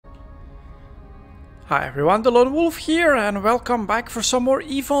Hi everyone, delonewolf here and welcome back for some more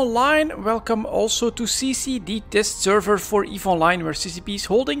EVE Online. Welcome also to SISI, the test server for EVE Online, where CCP is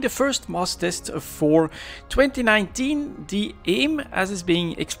holding the first mass test for 2019. The aim, as is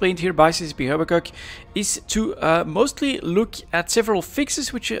being explained here by CCP Hobgoblin, is to mostly look at several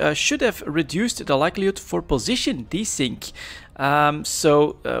fixes which should have reduced the likelihood for position desync.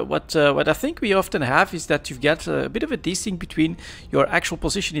 What I think we often have is that you've got a bit of a desync between your actual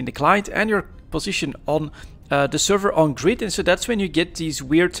position in the client and your position on the server on grid, and so that's when you get these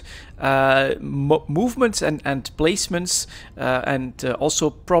weird movements and placements and also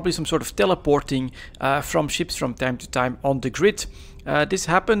probably some sort of teleporting from ships from time to time on the grid. This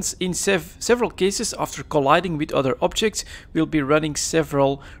happens in several cases after colliding with other objects. We'll be running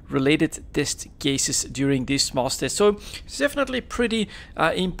several related test cases during this mass test. So it's definitely pretty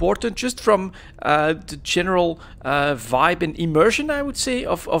important just from the general vibe and immersion, I would say,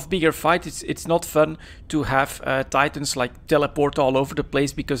 of bigger fights. It's not fun to have titans like teleport all over the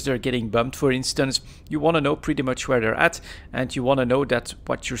place because they're getting bumped, for instance. You want to know pretty much where they're at, and you want to know that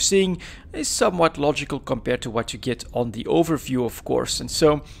what you're seeing is somewhat logical compared to what you get on the overview, of course. And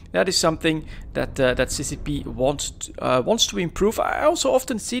so that is something that that CCP wants to improve. I also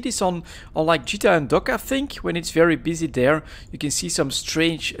often see this on like Jita and Dock. I think when it's very busy there, you can see some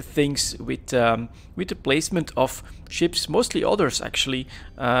strange things with the placement of ships, mostly others actually,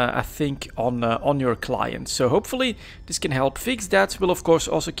 I think on your client. So hopefully this can help fix that. We'll of course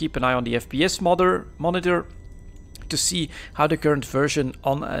also keep an eye on the FPS monitor to see how the current version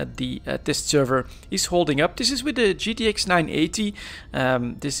on the test server is holding up. This is with the GTX 980.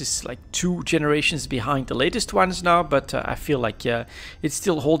 This is like 2 generations behind the latest ones now, but I feel like it's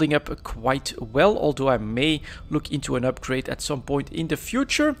still holding up quite well, although I may look into an upgrade at some point in the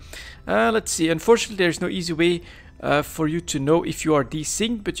future. Let's see. Unfortunately, there's no easy way for you to know if you are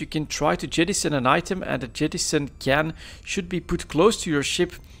desynced, but you can try to jettison an item, and the jettison can should be put close to your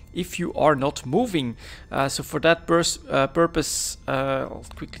ship if you are not moving. So for that purpose, I'll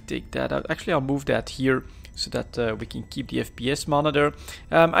quickly take that out. Actually, I'll move that here so that we can keep the FPS monitor.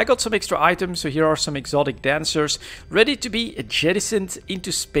 I got some extra items, so here are some exotic dancers ready to be jettisoned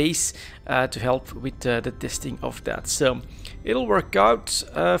into space to help with the testing of that. So it'll work out.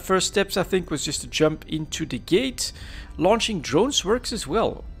 First steps, I think, was just to jump into the gate. Launching drones works as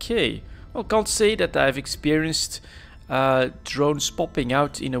well. Okay, well, can't say that I've experienced drones popping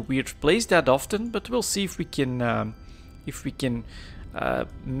out in a weird place that often, but we'll see if we can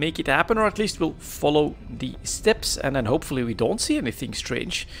make it happen, or at least we'll follow the steps, and then hopefully we don't see anything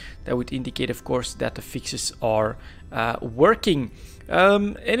strange. That would indicate, of course, that the fixes are working.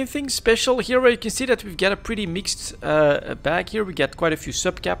 Anything special here? Where you can see that we've got a pretty mixed bag here. We get quite a few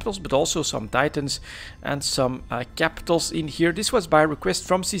sub-capitals, but also some titans and some capitals in here. This was by request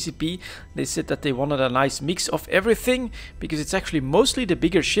from CCP. They said that they wanted a nice mix of everything because it's actually mostly the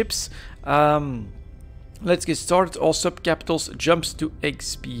bigger ships. Let's get started. All sub-capitals jumps to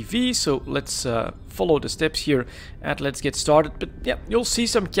XPV, so let's follow the steps here and let's get started. But yeah, you'll see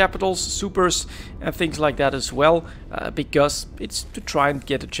some capitals, supers and things like that as well, because it's to try and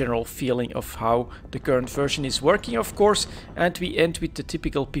get a general feeling of how the current version is working, of course. And we end with the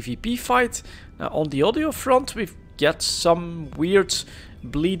typical PvP fight. Now on the audio front, we've got some weird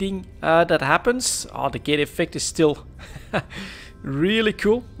bleeding that happens. Oh, the gate effect is still really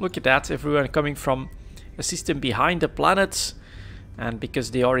cool. Look at that, everyone coming from a system behind the planet, and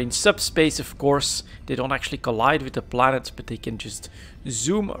because they are in subspace, of course, they don't actually collide with the planet, but they can just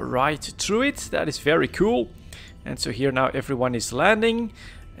zoom right through it. That is very cool. And so here now everyone is landing,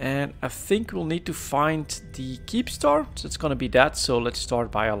 and I think we'll need to find the keep star, so it's gonna be that. So let's start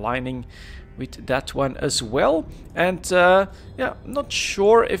by aligning with that one as well. And yeah, I'm not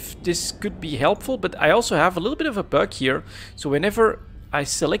sure if this could be helpful, but I also have a little bit of a bug here. So whenever I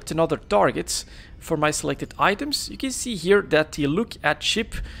select another target for my selected items, you can see here that the look at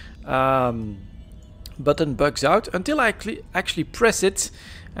ship button bugs out until I actually press it,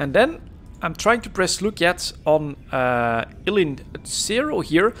 and then I'm trying to press look at on Ilin 0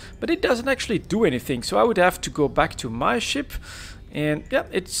 here, but it doesn't actually do anything. So I would have to go back to my ship, and yeah,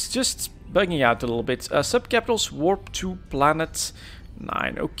 it's just bugging out a little bit. Subcapitals warp to planet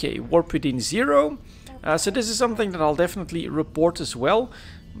 9. Okay, warp within 0. So this is something that I'll definitely report as well,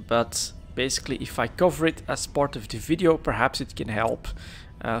 but basically if I cover it as part of the video, perhaps it can help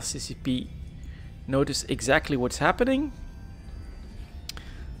CCP notice exactly what's happening.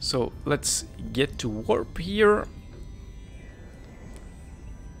 So let's get to warp here.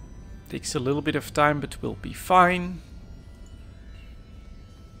 Takes a little bit of time, but we'll be fine.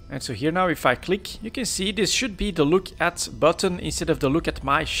 And so here now, if I click, you can see this should be the look at button instead of the look at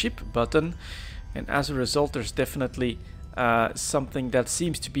my ship button. and as a result there's definitely something that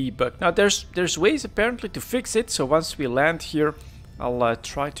seems to be bugged. Now there's ways apparently to fix it, so once we land here I'll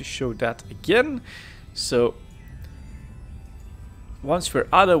try to show that again. So once we're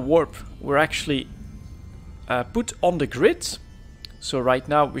out of warp, we're actually put on the grid. So right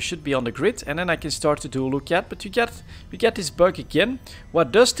now we should be on the grid, and then I can start to do a look at, but we get this bug again.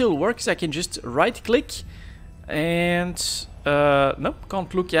 What does still work is I can just right click and no,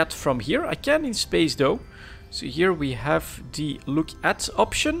 can't look at from here. I can in space though. So here we have the look at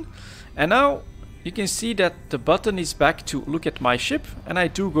option, and now you can see that the button is back to look at my ship, and I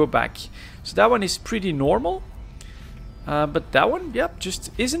do go back. So that one is pretty normal, but that one, yeah,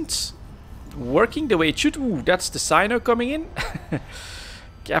 just isn't working the way it should. Ooh, that's the Sino coming in.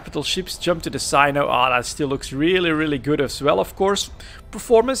 Capital ships jump to the Sino. Ah, that still looks really, really good as well, of course.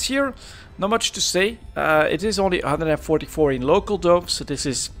 Performance here, not much to say. It is only 144 in local though, so this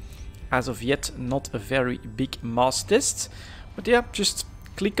is, as of yet, not a very big mass test. But yeah, just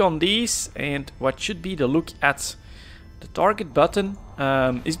click on these, and what should be the look at the target button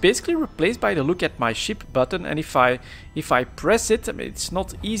is basically replaced by the look at my ship button. And if I press it, I mean, it's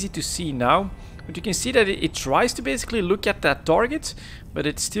not easy to see now, but you can see that it tries to basically look at that target, but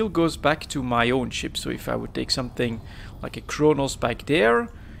it still goes back to my own ship. So if I would take something like a Kronos back there,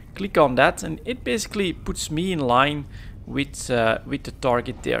 click on that, and it basically puts me in line with the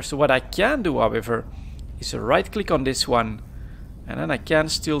target there. So what I can do, however, is right click on this one, and then I can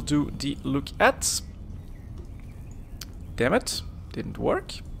still do the look at. Damn it, didn't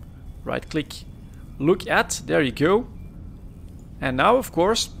work. Right click, look at, there you go. And now of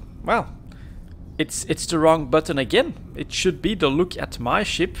course, well, it's the wrong button again. It should be the look at my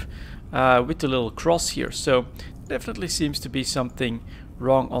ship with the little cross here. So definitely seems to be something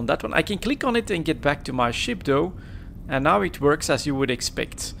wrong on that one. I can click on it and get back to my ship though, and now it works as you would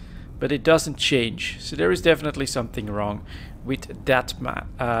expect, but it doesn't change. So there is definitely something wrong with that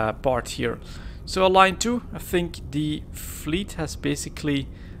part here. So Line 2, I think the fleet has basically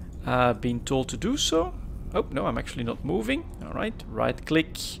been told to do so. Oh no, I'm actually not moving. Alright, right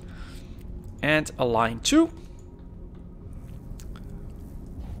click and Align 2.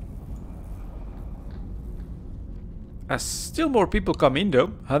 As still more people come in though,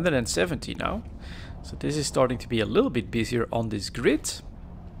 170 now. So this is starting to be a little bit busier on this grid.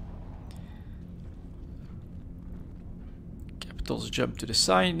 Capitals jump to the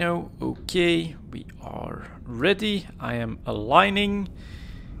side now. Okay, we are ready. I am aligning,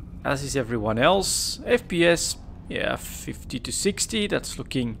 as is everyone else. FPS, yeah, 50 to 60. That's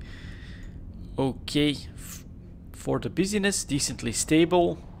looking okay for the busyness. Decently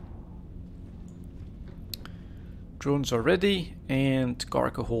stable. Drones are ready, and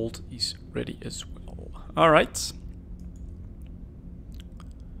cargo hold is ready as well. Alright.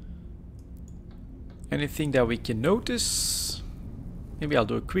 Anything that we can notice? Maybe I'll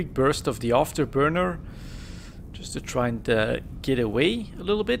do a quick burst of the Afterburner, just to try and get away a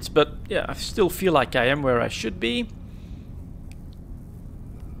little bit. But yeah, I still feel like I am where I should be.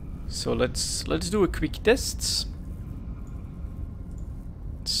 So let's do a quick test.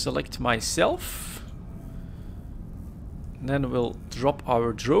 Select myself. Then we'll drop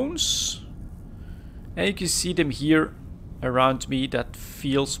our drones, and you can see them here around me. That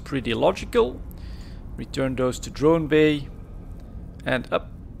feels pretty logical. Return those to drone bay, and up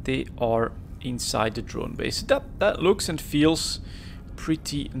they are inside the drone bay. So that looks and feels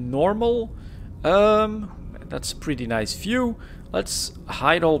pretty normal. That's a pretty nice view. Let's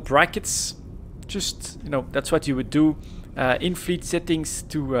hide all brackets. Just, you know, that's what you would do in fleet settings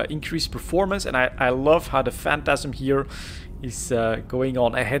to increase performance. And I love how the Phantasm here is going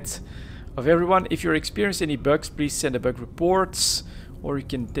on ahead of everyone. If you're experiencing any bugs, please send a bug report, or you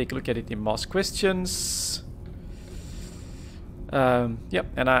can take a look at it in Mass Questions. Yep,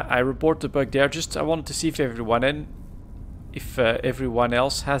 and I report the bug there. Just I wanted to see if everyone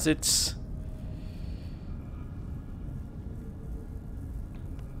else has it.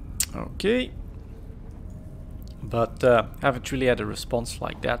 Okay. But haven't really had a response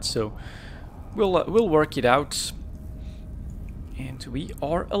like that, so we'll work it out. And we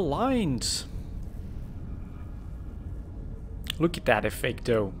are aligned. Look at that effect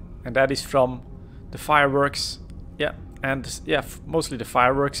though, and that is from the fireworks. Yeah, and yeah, mostly the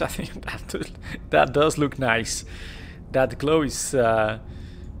fireworks. I think that does look nice. That glow is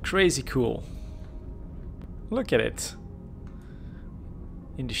crazy cool. Look at it.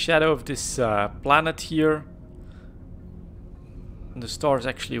 In the shadow of this planet here. And the star is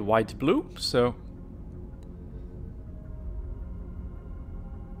actually white blue, so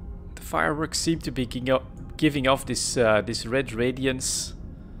the fireworks seem to be giving off this this red radiance.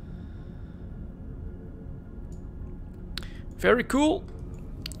 very cool.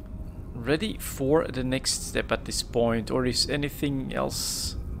 Ready for the next step at this point, or is anything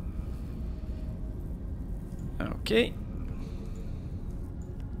else? Okay.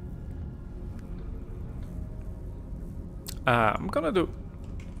 I'm gonna do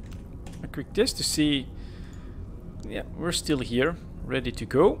a quick test to see. Yeah, we're still here, ready to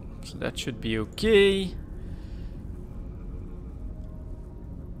go, so that should be okay.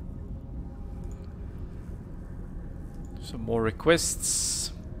 Some more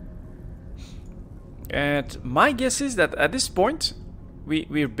requests. And my guess is that at this point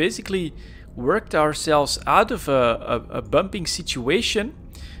we're basically worked ourselves out of a bumping situation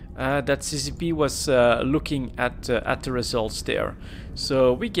that CCP was looking at the results there.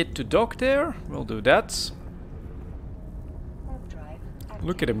 So we get to dock there, we'll do that.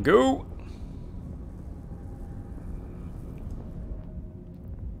 Look at him go.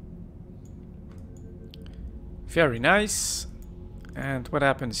 Very nice. And what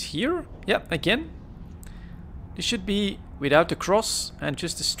happens here? Yeah, again, this should be without a cross and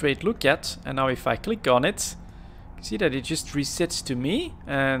just a straight look at. And now if I click on it, you see that it just resets to me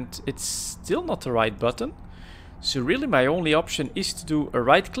and it's still not the right button. So really my only option is to do a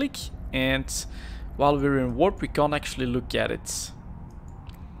right click, and while we're in warp we can't actually look at it.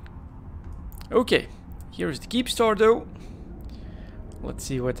 Okay, here's the keep star though. Let's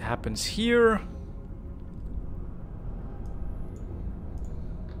see what happens here.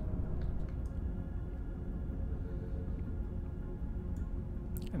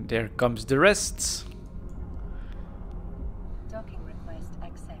 And there comes the rest. Docking request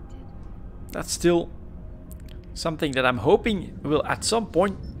accepted. That's still something that I'm hoping will at some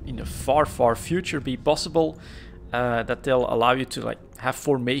point in the far future be possible. That they'll allow you to like have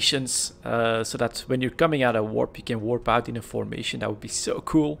formations, so that when you're coming out of warp you can warp out in a formation. That would be so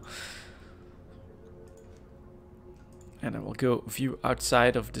cool. And I will go view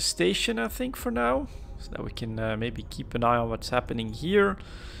outside of the station, I think, for now, so that we can maybe keep an eye on what's happening here,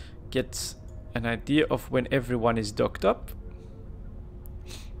 get an idea of when everyone is docked up.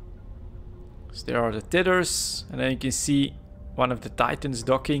 So there are the tethers, and then you can see one of the Titans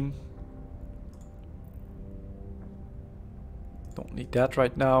docking. Don't need that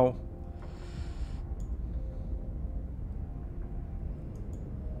right now.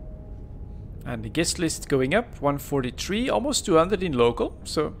 And the guest list going up, 143, almost 200 in local.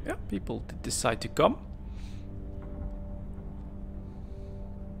 So yeah, people did decide to come.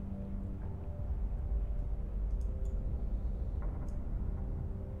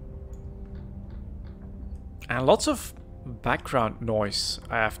 And lots of background noise,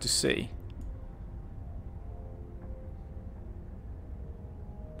 I have to say.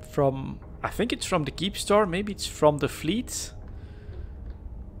 From, I think it's from the keep star, maybe it's from the fleet.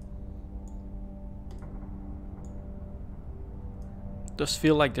 Does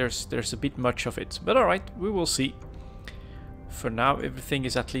feel like there's a bit much of it, but alright, we will see. For now everything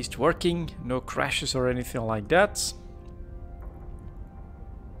is at least working, no crashes or anything like that.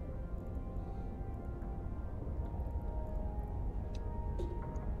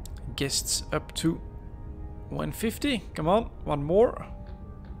 Guests up to 150, come on, one more.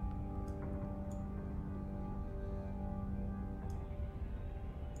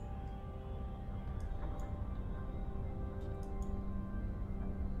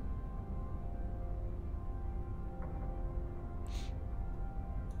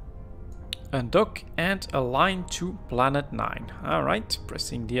 Undock and align to planet 9. Alright,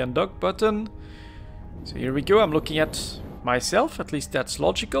 pressing the undock button. So here we go, I'm looking at myself, at least that's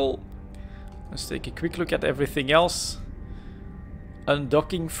logical. Let's take a quick look at everything else.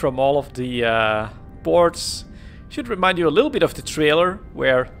 Undocking from all of the ports. Should remind you a little bit of the trailer,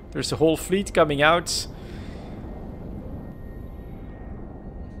 where there's a whole fleet coming out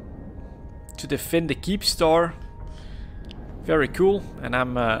to defend the keep star. Very cool, and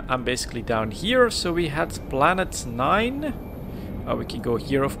I'm basically down here. So we had planet 9. Oh, we can go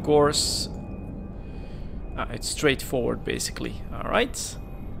here, of course. It's straightforward, basically. All right,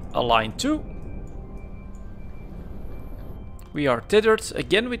 align 2. We are tethered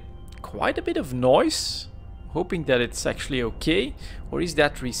again with quite a bit of noise. Hoping that it's actually okay, or is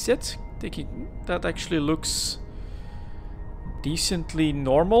that reset? Thinking that actually looks decently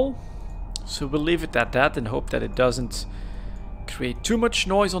normal. So we'll leave it at that and hope that it doesn't create too much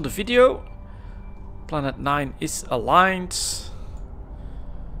noise on the video. Planet 9 is aligned.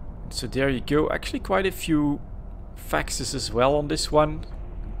 So there you go. Actually quite a few faxes as well on this one.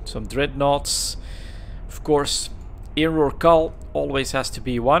 Some dreadnoughts. Of course, Error Call always has to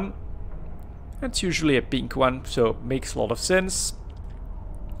be one. It's usually a pink one, so makes a lot of sense.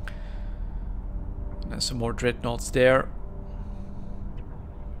 And some more dreadnoughts there.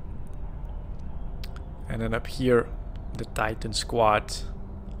 And then up here, the Titan squad.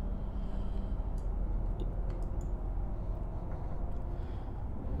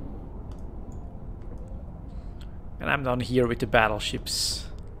 And I'm down here with the battleships.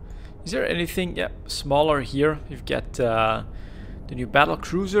 Is there anything smaller here? You've got the new battle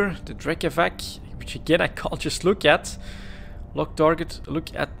cruiser, the Drekavac, which again I can't just look at. Lock target,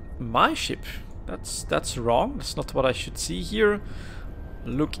 look at my ship. That's wrong. That's not what I should see here.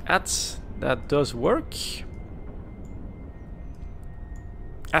 Look at, that does work.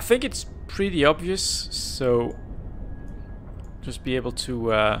 I think it's pretty obvious, so just be able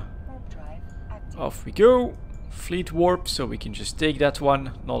to off we go. Fleet warp, so we can just take that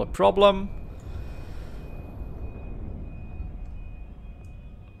one, not a problem.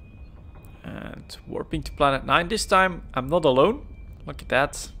 And warping to planet 9. This time I'm not alone. Look at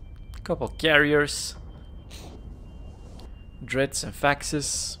that. A couple carriers, dreads and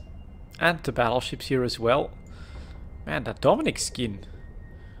faxes, and the battleships here as well. Man, that Dominic skin.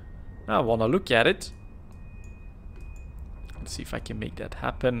 I wanna look at it. Let's see if I can make that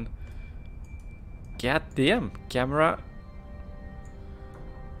happen. God damn, camera.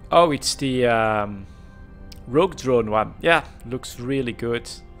 Oh, it's the Rogue Drone one. Yeah, looks really good.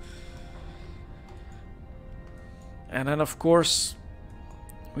 And then of course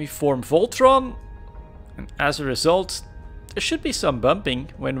we form Voltron, and as a result there should be some bumping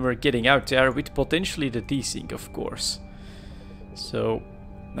when we're getting out there, with potentially the desync of course. So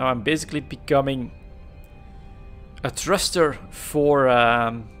now I'm basically becoming a thruster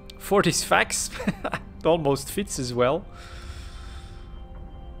for this fax. It almost fits as well.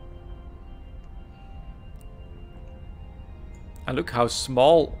 And look how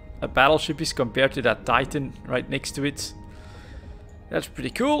small a battleship is compared to that Titan right next to it. That's pretty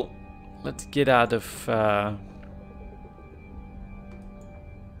cool. Let's get out of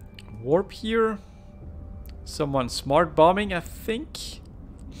warp here. Someone smart bombing, I think.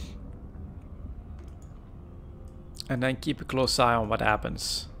 And then keep a close eye on what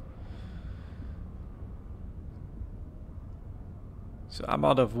happens. So I'm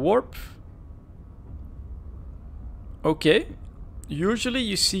out of warp. Okay. Usually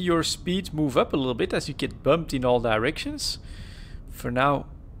you see your speed move up a little bit as you get bumped in all directions. For now,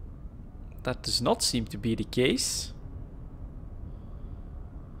 that does not seem to be the case.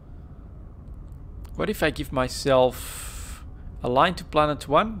 What if I give myself align to planet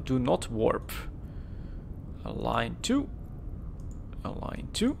 1, do not warp. Align to, align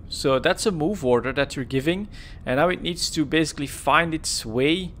to. So that's a move order that you're giving, and now it needs to basically find its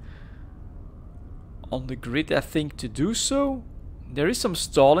way on the grid, I think, to do so. There is some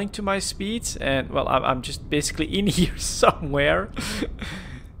stalling to my speed, and well, I'm just basically in here somewhere.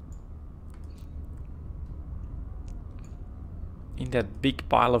 In that big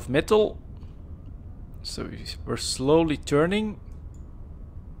pile of metal. So we're slowly turning.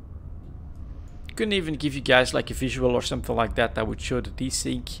 Couldn't even give you guys like a visual or something like that that would show the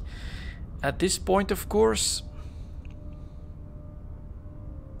desync at this point, of course.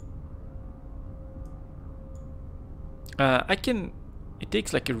 It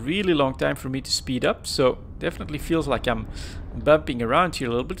takes like a really long time for me to speed up, so definitely feels like I'm bumping around here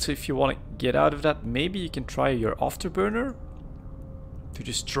a little bit. So if you want to get out of that, maybe you can try your Afterburner to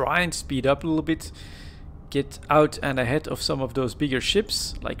just try and speed up a little bit. Get out and ahead of some of those bigger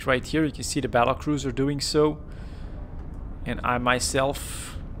ships. Like right here, you can see the battlecruiser doing so. And I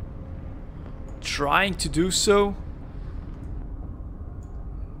myself trying to do so.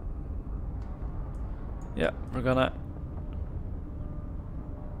 Yeah, we're gonna...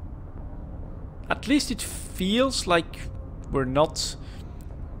 At least it feels like we're not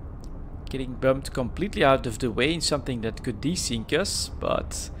getting bumped completely out of the way in something that could desync us,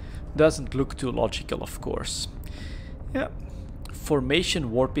 but doesn't look too logical, of course. Yeah,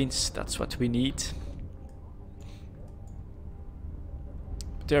 formation warp-ins, that's what we need.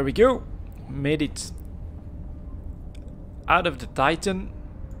 There we go, made it out of the Titan.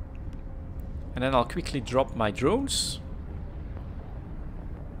 And then I'll quickly drop my drones.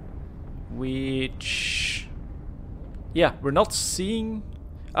 Which... yeah, we're not seeing...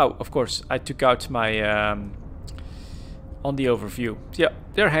 oh, of course, I took out my... on the overview. So, yeah,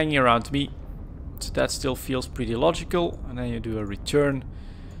 they're hanging around me. So that still feels pretty logical. And then you do a return.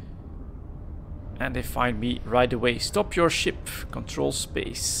 And they find me right away. Stop your ship. Control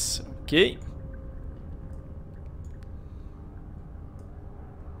space. Okay.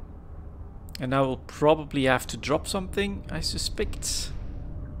 And I will probably have to drop something, I suspect.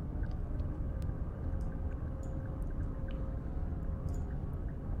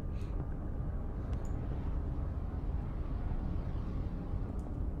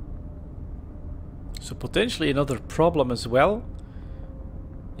 So potentially another problem as well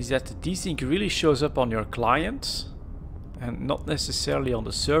is that the desync really shows up on your client and not necessarily on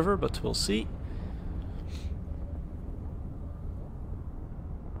the server, but we'll see.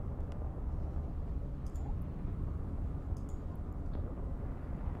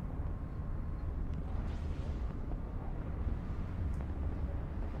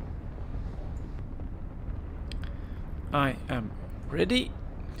 I am ready.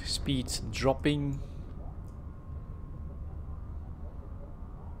 Speed dropping.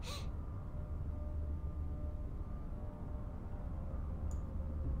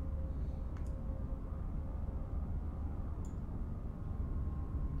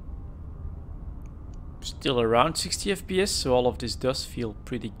 Still around 60 FPS, so all of this does feel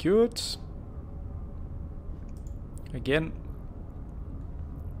pretty good. Again.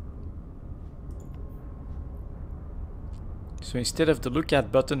 So instead of the look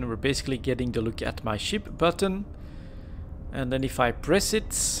at button, we're basically getting the look at my ship button. And then if I press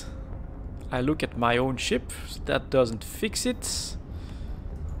it, I look at my own ship. That doesn't fix it.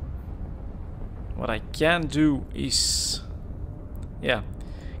 What I can do is, yeah,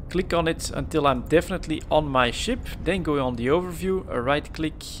 click on it until I'm definitely on my ship. Then go on the overview, right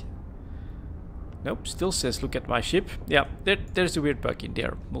click. Nope, still says look at my ship. Yeah, there's a weird bug in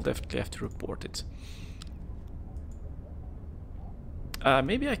there. We'll definitely have to report it.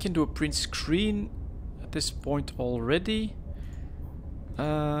 Maybe I can do a print screen at this point already.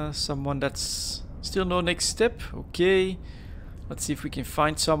 Someone that's still no next step. Okay. Let's see if we can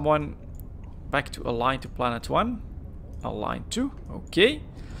find someone. Back to align to planet 1. Align 2. Okay.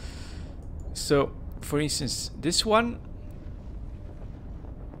 So, for instance, this one.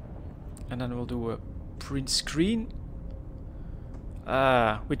 And then we'll do a print screen.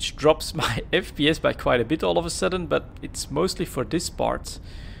 Which drops my FPS by quite a bit all of a sudden, but it's mostly for this part,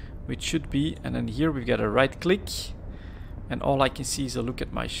 which should be, and then here we've got a right click, and all I can see is a look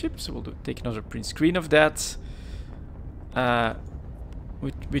at my ship, so we'll take another print screen of that,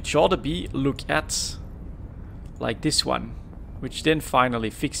 which ought to be look at, like this one, which then finally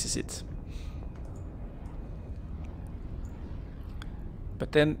fixes it.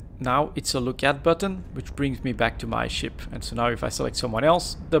 But then now it's a look at button, which brings me back to my ship. And so now if I select someone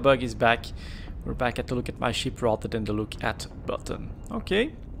else, the bug is back. We're back at the look at my ship rather than the look at button.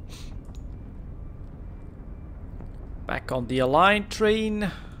 Okay. Back on the align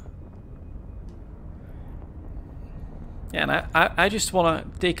train. Yeah, and I just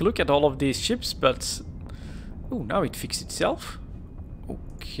want to take a look at all of these ships, but... Oh, now it fixed itself.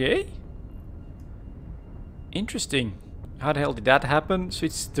 Okay. Interesting. How the hell did that happen? So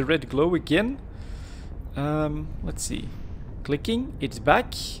it's the red glow again. Let's see. Clicking, it's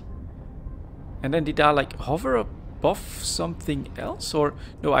back. And then did I like hover above something else? Or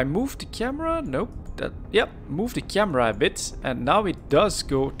no, I moved the camera. Nope. Yep, moved the camera a bit. And now it does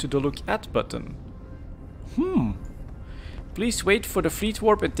go to the look at button. Please wait for the fleet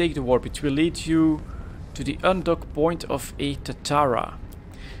warp and take the warp. It will lead you to the undock point of a Tatara.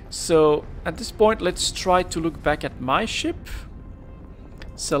 So at this point, let's try to look back at my ship,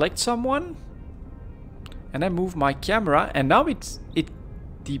 select someone, and then move my camera. And now it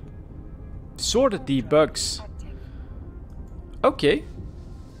sort of debugs. Okay,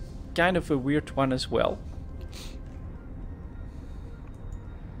 kind of a weird one as well.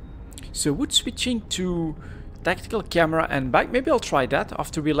 So would switching to tactical camera and back, maybe I'll try that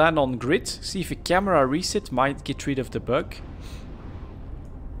after we land on grid. See if a camera reset might get rid of the bug.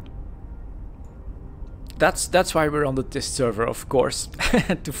 That's why we're on the test server, of course,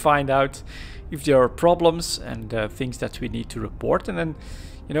 to find out if there are problems and things that we need to report. And then,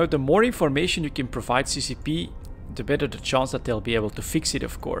 you know, the more information you can provide CCP, the better the chance that they'll be able to fix it,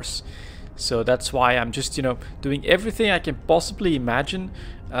 of course. So that's why I'm just, you know, doing everything I can possibly imagine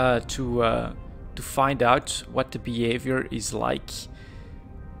to find out what the behavior is like.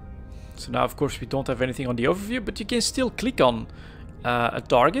 So now, of course, we don't have anything on the overview, but you can still click on a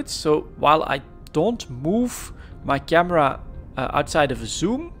target. So while I don't move my camera outside of a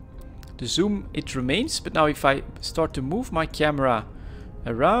zoom, the zoom it remains, but now if I start to move my camera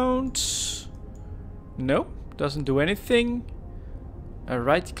around, no, doesn't do anything. A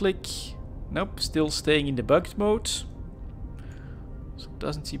right click, nope, still staying in debugged mode, so it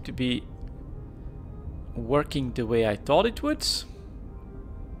doesn't seem to be working the way I thought it would.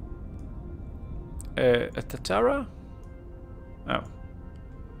 A Tatara, oh.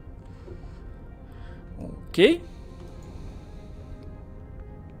 Okay.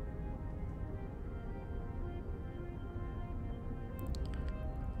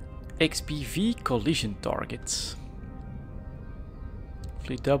 XPV collision targets.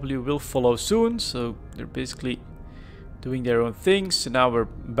 Fleet W will follow soon, so they're basically doing their own things. So now we're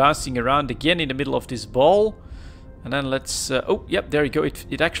bouncing around again in the middle of this ball. And then let's... oh, yep, there you go.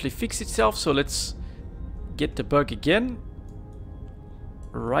 It actually fixed itself, so let's get the bug again.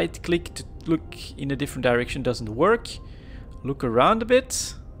 Right click to look in a different direction doesn't work. Look around a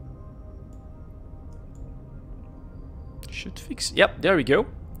bit. Should fix... Yep, there we go.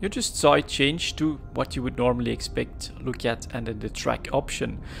 You just saw it change to what you would normally expect, look at, and then the track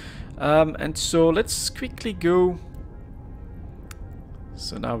option. And so let's quickly go.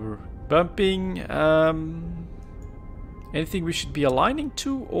 So now we're bumping. Anything we should be aligning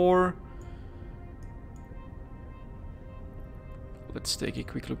to, or... Let's take a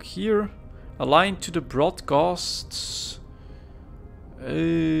quick look here. Align to the broadcasts.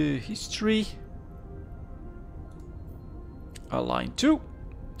 History. Align to.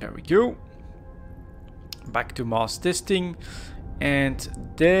 There we go. Back to mass testing.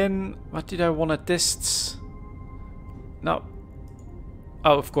 And then, what did I want to test? Now,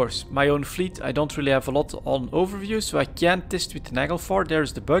 oh, of course, my own fleet. I don't really have a lot on overview, so I can test with the Nagelfar.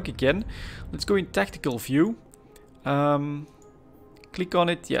 There's the bug again. Let's go in tactical view. Click on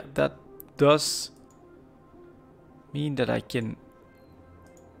it. Yeah, that does mean that I can...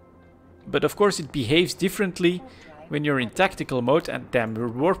 But of course it behaves differently when you're in tactical mode. And damn, we're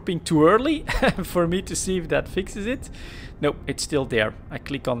warping too early for me to see if that fixes it. No, it's still there. I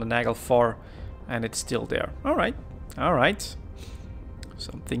click on the Nagelfar and it's still there. Alright, alright.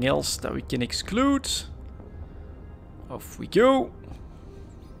 Something else that we can exclude. Off we go.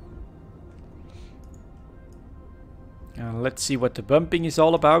 Let's see what the bumping is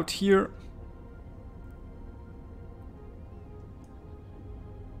all about here.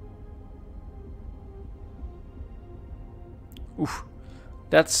 Oof.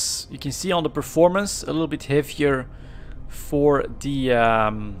 That's, you can see on the performance, a little bit heavier for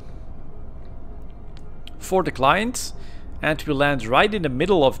the client. And we land right in the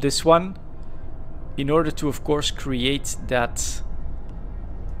middle of this one in order to, of course, create that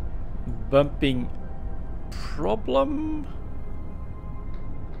bumping problem.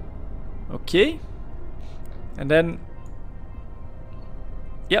 Okay. And then,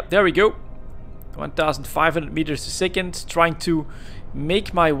 yep, there we go. 1,500 meters a second, trying to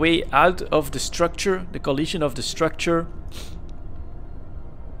make my way out of the structure, the collision of the structure.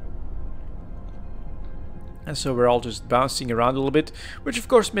 And so we're all just bouncing around a little bit, which of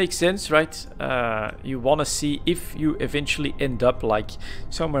course makes sense, right? You want to see if you eventually end up like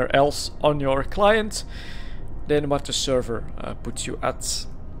somewhere else on your client than what the server puts you at.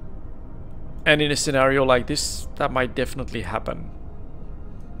 And in a scenario like this, that might definitely happen.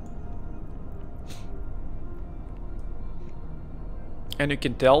 And you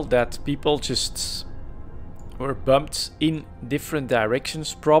can tell that people just were bumped in different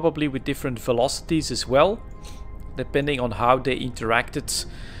directions, probably with different velocities as well, depending on how they interacted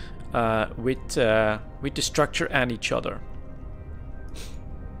with the structure and each other.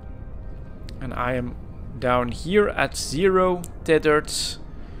 And I am down here at 0, tethered,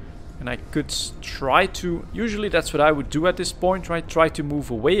 and I could try to, usually that's what I would do at this point, right? Try to move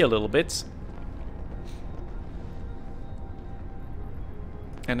away a little bit.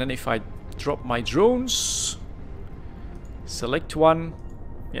 And then if I drop my drones, select one,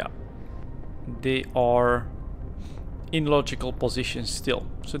 yeah, they are in logical position still.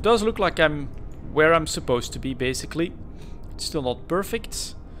 So it does look like I'm where I'm supposed to be, basically. It's still not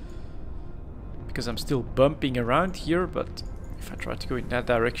perfect, because I'm still bumping around here, but if I try to go in that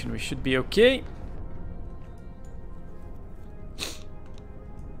direction, we should be okay.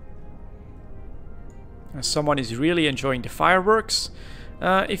 And someone is really enjoying the fireworks.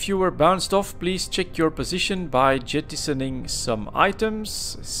 If you were bounced off, please check your position by jettisoning some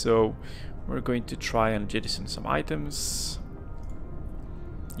items. So we're going to try and jettison some items.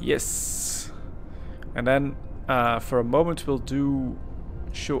 Yes. And then for a moment we'll do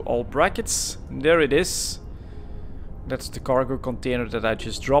show all brackets. And there it is. That's the cargo container that I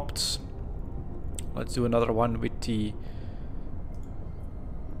just dropped. Let's do another one with the...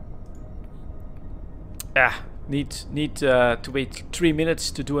 Need to wait 3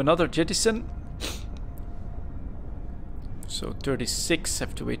 minutes to do another jettison. So 36,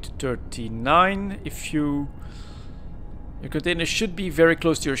 have to wait to 39. If your container should be very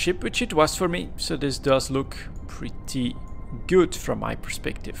close to your ship, which it was for me. So this does look pretty good from my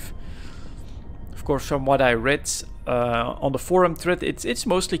perspective. Of course, from what I read on the forum thread, it's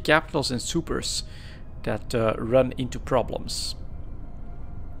mostly capitals and supers that run into problems.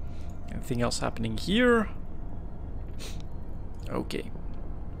 Anything else happening here? Okay.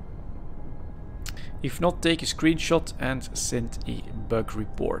 If not, take a screenshot and send a bug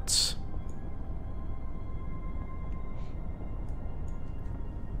report.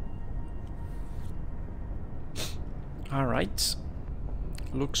 Alright.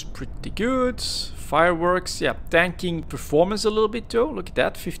 Looks pretty good. Fireworks, yeah, tanking performance a little bit though. Look at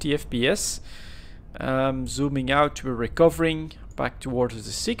that, 50 FPS. Zooming out, we're recovering back towards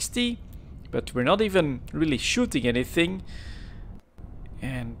the 60. But we're not even really shooting anything.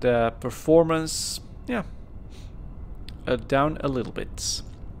 And performance, yeah, down a little bit.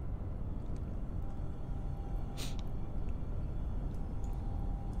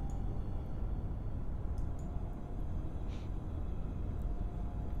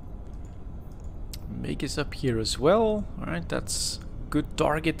 Make is up here as well. Alright, that's good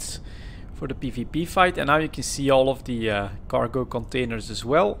target for the PvP fight. And now you can see all of the cargo containers as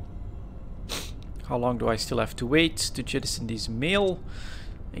well. How long do I still have to wait to jettison these male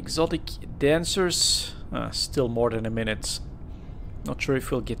exotic dancers? Still more than a minute. Not sure if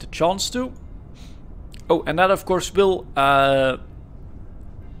we'll get the chance to. Oh, and that of course will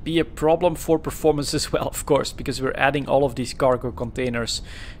be a problem for performance as well, of course, because we're adding all of these cargo containers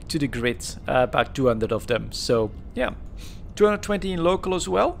to the grid, about 200 of them. So yeah, 220 in local as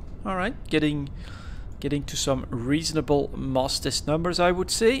well. All right, getting to some reasonable mass test numbers, I would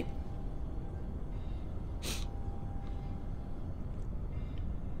say.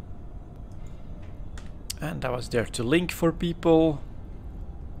 And I was there to link for people.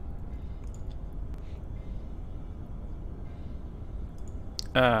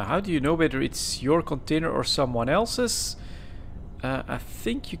 How do you know whether it's your container or someone else's? I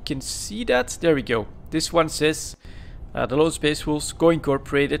think you can see that. There we go. This one says the load space rules go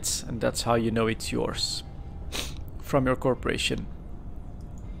incorporated, and that's how you know it's yours from your corporation.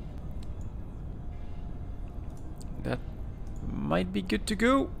 That might be good to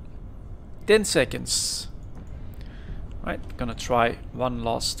go. 10 seconds. Right, gonna try one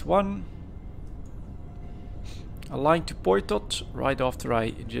last one. Align to Poitot right after I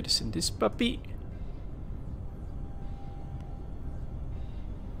jettison this puppy.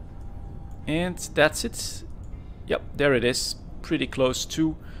 And that's it. Yep, there it is. Pretty close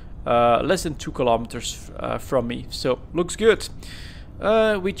to less than 2 kilometers from me. So, looks good.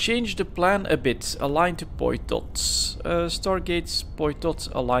 We changed the plan a bit. Align to Poitot. Stargates, Poitot,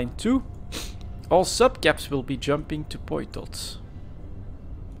 align to. All subcaps will be jumping to Poitot.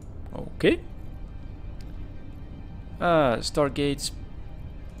 Okay. Stargates,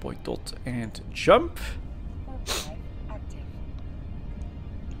 Poitot, and jump. Active.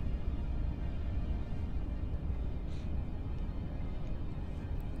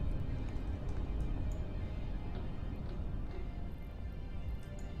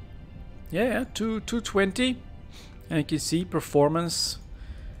 Yeah, 220. And you can see performance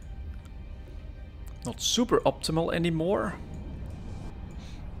not super optimal anymore.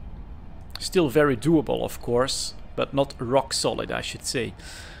 Still very doable, of course, but not rock solid, I should say.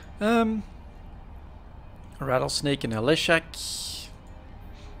 Rattlesnake and a Leshak.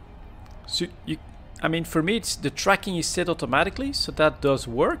 So I mean, for me, it's the tracking is set automatically, so that does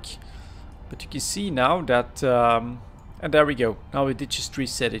work. But you can see now that, and there we go. Now it did just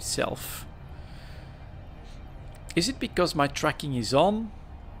reset itself. Is it because my tracking is on?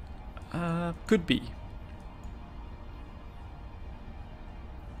 Could be.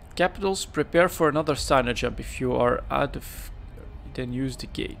 Capitals, prepare for another signer jump. If you are out of, then use the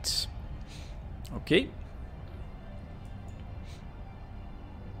gates. Okay.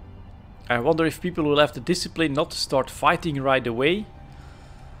 I wonder if people will have the discipline not to start fighting right away.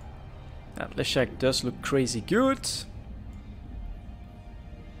 That Leshak does look crazy good.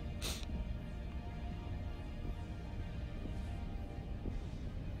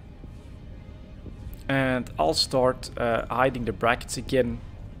 And I'll start hiding the brackets again.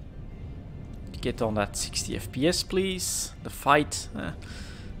 Get on that 60 FPS, please. The fight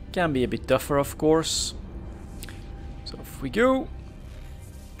can be a bit tougher, of course. So if we go.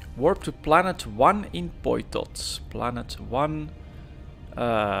 Warp to Planet 1 in Poitot. Planet 1.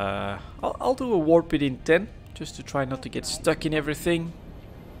 I'll do a warp within 10, just to try not to get stuck in everything.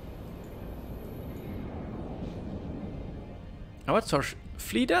 Now what's our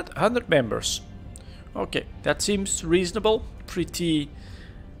fleet at? 100 members. Okay, that seems reasonable. Pretty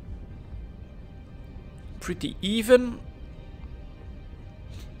even.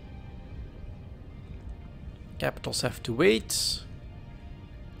 Capitals have to wait.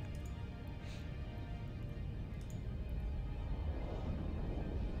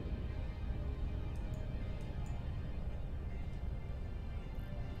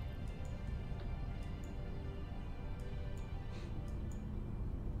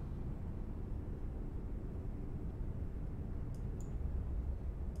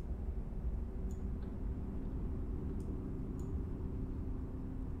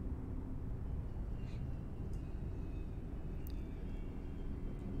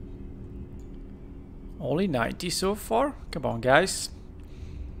 Only 90 so far. Come on, guys.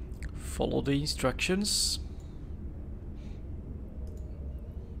 Follow the instructions.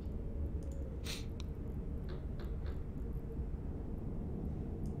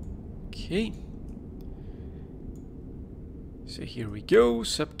 Okay. So here we go.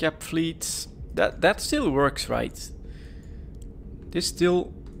 Subcap fleets. That still works, right? This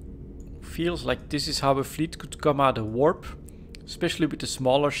still feels like this is how a fleet could come out of warp, especially with the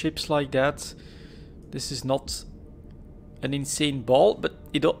smaller ships like that. This is not an insane ball, but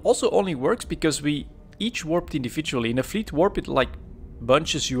it also only works because we each warped individually. In a fleet warp, it like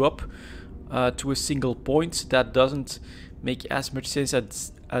bunches you up to a single point. That doesn't make as much sense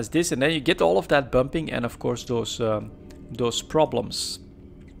as this, and then you get all of that bumping and of course those problems.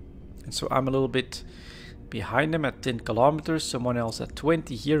 And so I'm a little bit behind them at 10 kilometers, someone else at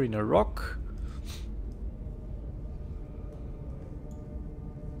 20 here in a rock.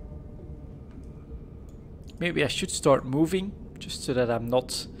 Maybe I should start moving, just so that I'm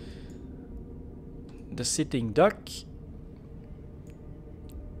not the sitting duck.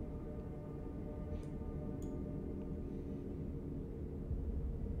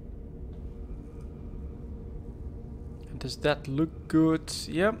 And does that look good?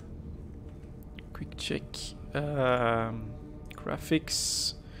 Yeah. Quick check.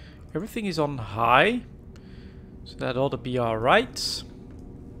 Graphics. Everything is on high, so that ought to be alright.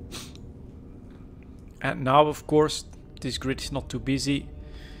 And now, of course, this grid is not too busy.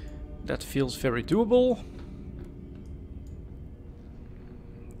 That feels very doable.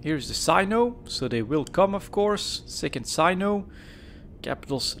 Here's the Sino, so they will come, of course. Second Sino.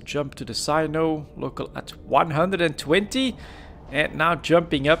 Capitals jump to the Sino. Local at 120. And now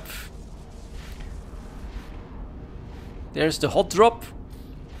jumping up. There's the hot drop.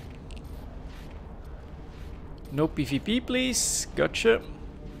 No PvP, please. Gotcha.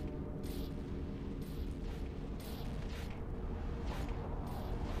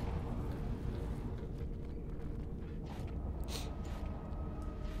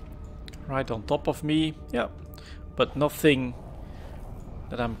 Right on top of me, yeah, but nothing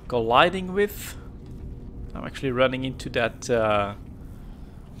that I'm colliding with. I'm actually running into that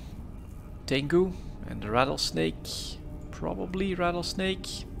Tengu and the rattlesnake, probably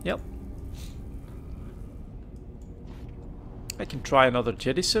rattlesnake, yep. I can try another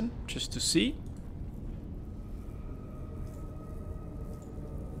jettison just to see.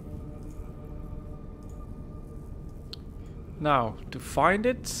 Now, to find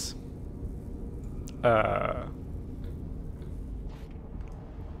it,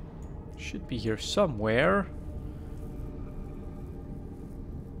 should be here somewhere.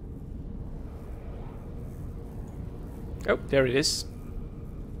 Oh, there it is.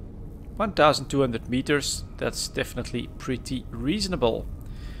 1,200 meters. That's definitely pretty reasonable.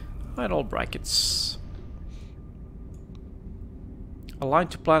 And all brackets. Align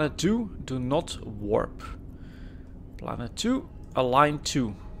to planet 2. Do not warp. Planet 2. Align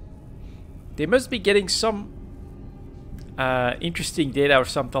 2. They must be getting some interesting data or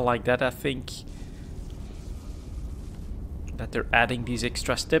something like that, I think. That they're adding these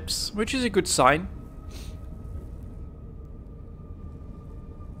extra steps, which is a good sign.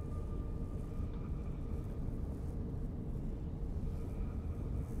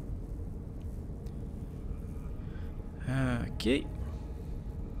 Okay.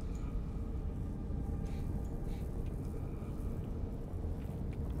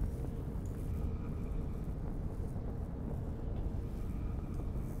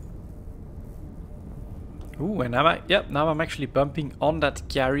 Ooh, and now I'm actually bumping on that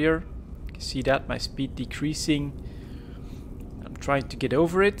carrier. You can see that, my speed decreasing. I'm trying to get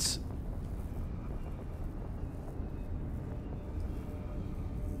over it.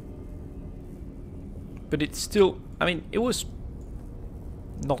 But it's still, I mean, it was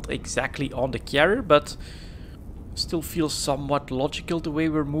not exactly on the carrier, but still feels somewhat logical the way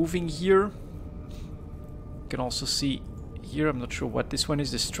we're moving here. You can also see here, I'm not sure what this one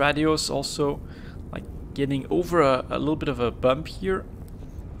is, the Stradios also like getting over a little bit of a bump here.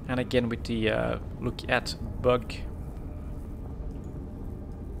 And again with the look at bug.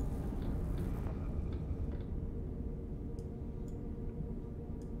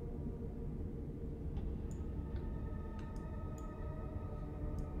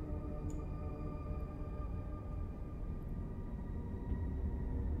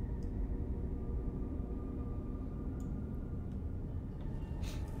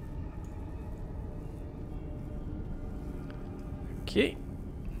 Okay.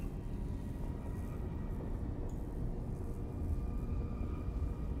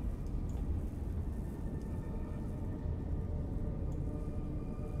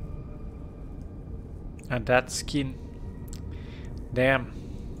 And that skin. Damn.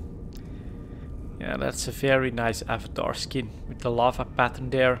 Yeah, that's a very nice avatar skin with the lava pattern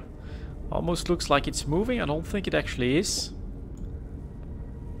there. Almost looks like it's moving. I don't think it actually is.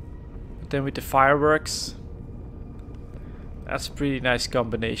 But then with the fireworks, that's a pretty nice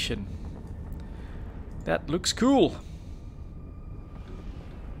combination. That looks cool.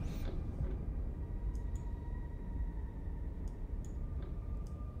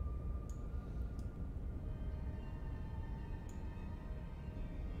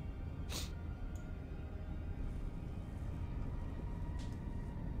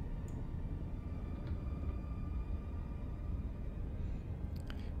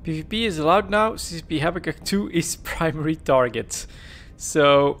 PvP is allowed now. SISI Hammerhead II is primary target.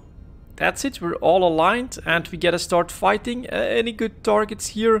 So that's it. We're all aligned and we gotta start fighting. Any good targets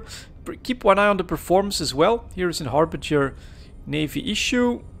here? Keep one eye on the performance as well. Here's an Harbinger Navy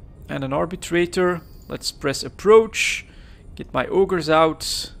issue and an Arbitrator. Let's press approach. Get my ogres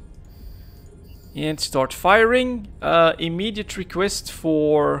out and start firing. Immediate request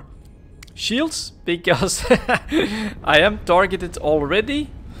for shields because I am targeted already.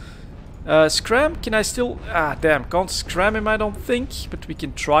 Scram, can I still... Ah, damn, can't scram him I don't think, but we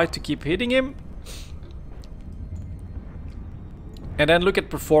can try to keep hitting him. And then look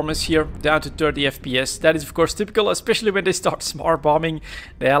at performance here, down to 30 FPS. That is of course typical, especially when they start smart bombing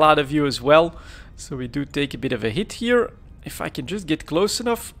the hell out of you as well. So we do take a bit of a hit here. If I can just get close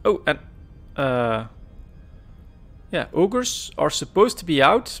enough. Oh, and... yeah, ogres are supposed to be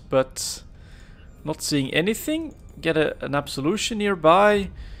out, but not seeing anything. Get an absolution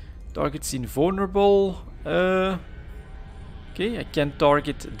nearby. Target's invulnerable. Okay, I can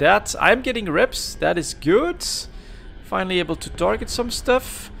target that. I'm getting reps. That is good. Finally able to target some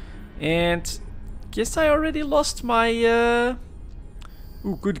stuff. And guess I already lost my...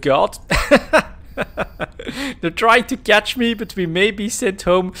 Ooh, good God. They're trying to catch me, but we may be sent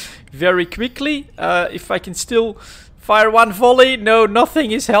home very quickly. If I can still fire one volley. No,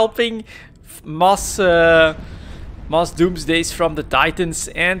 nothing is helping. Mass doomsdays from the Titans,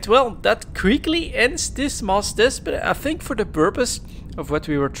 and well, that quickly ends this mass test. But I think for the purpose of what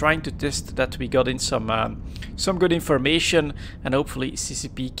we were trying to test, that we got in some good information, and hopefully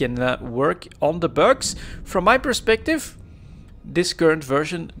CCP can work on the bugs. From my perspective, this current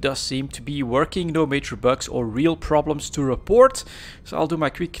version does seem to be working. No major bugs or real problems to report. So I'll do my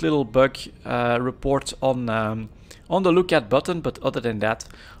quick little bug report on the look at button, but other than that,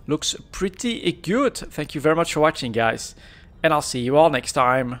 looks pretty good. Thank you very much for watching, guys, and I'll see you all next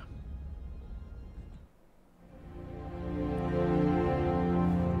time.